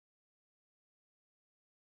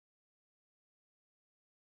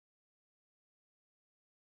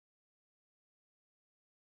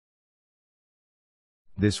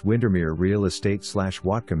This Windermere Real Estate /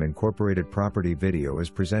 Whatcom Incorporated property video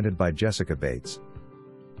is presented by Jessica Bates.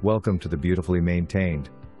 Welcome to the beautifully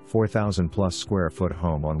maintained, 4,000 plus square foot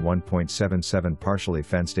home on 1.77 partially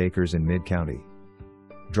fenced acres in Mid-County.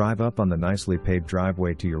 Drive up on the nicely paved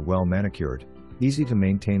driveway to your well-manicured, easy to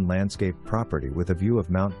maintain landscape property with a view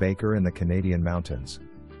of Mount Baker and the Canadian mountains.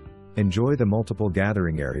 Enjoy the multiple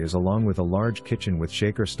gathering areas along with a large kitchen with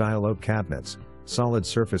shaker-style oak cabinets, solid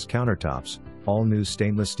surface countertops, all-new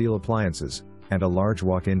stainless steel appliances, and a large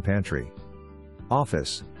walk-in pantry.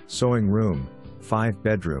 Office, sewing room, 5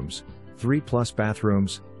 bedrooms, 3+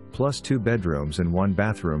 bathrooms, plus 2 bedrooms and 1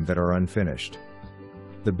 bathroom that are unfinished.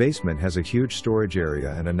 The basement has a huge storage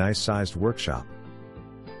area and a nice-sized workshop.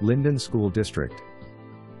 Lynden School District.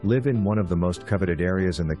 Live in one of the most coveted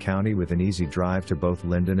areas in the county with an easy drive to both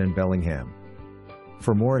Lynden and Bellingham.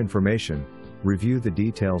 For more information, review the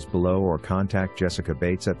details below or contact Jessica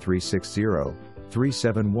Bates at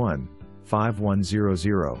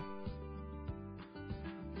 360-371-5100.